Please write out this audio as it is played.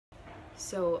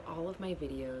So all of my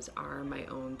videos are my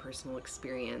own personal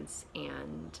experience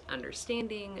and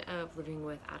understanding of living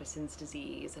with Addison's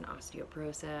disease and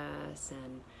osteoporosis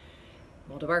and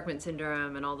Waldau-Barkman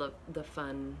syndrome and all the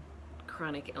fun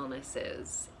chronic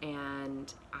illnesses.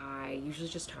 And I usually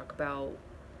just talk about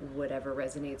whatever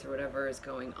resonates or whatever is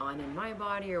going on in my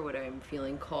body or what I'm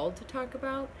feeling called to talk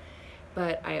about.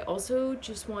 But I also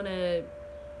just want to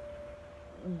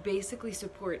basically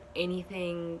support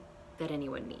anything that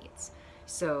anyone needs.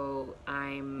 So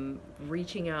I'm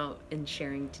reaching out and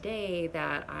sharing today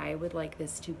that I would like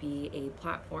this to be a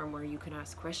platform where you can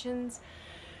ask questions,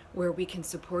 where we can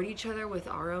support each other with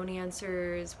our own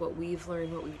answers, what we've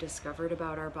learned, what we've discovered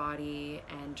about our body,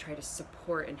 and try to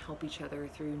support and help each other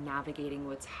through navigating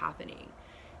what's happening.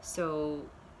 So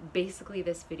basically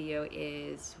this video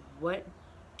is, what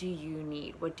do you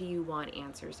need? What do you want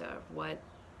answers of? What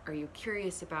are you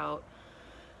curious about?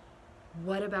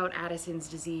 What about Addison's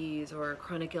disease or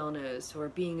chronic illness or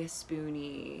being a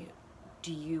spoonie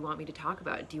do you want me to talk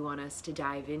about? Do you want us to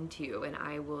dive into? And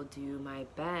I will do my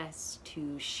best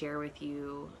to share with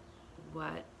you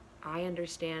what I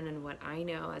understand and what I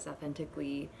know as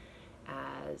authentically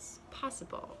as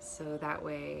possible, so that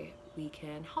way we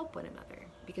can help one another,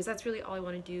 because that's really all I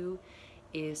want to do,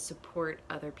 is support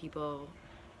other people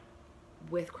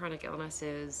with chronic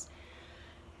illnesses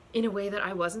in a way that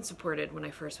I wasn't supported when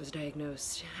I first was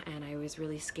diagnosed, and I was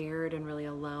really scared and really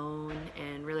alone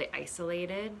and really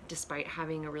isolated despite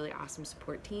having a really awesome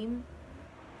support team.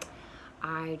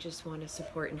 I just want to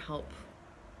support and help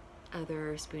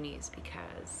other Spoonies,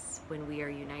 because when we are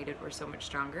united, we're so much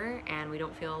stronger and we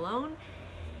don't feel alone.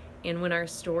 And when our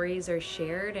stories are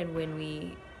shared and when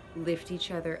we lift each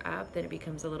other up, then it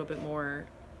becomes a little bit more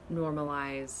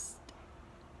normalized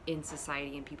in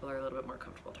society and people are a little bit more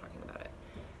comfortable talking about it.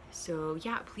 So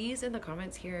yeah, please in the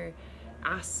comments here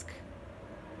ask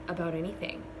about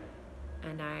anything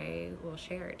and I will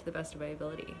share it to the best of my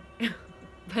ability.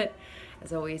 But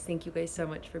as always, thank you guys so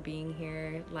much for being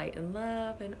here. Light and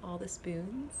love and all the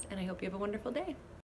spoons, and I hope you have a wonderful day.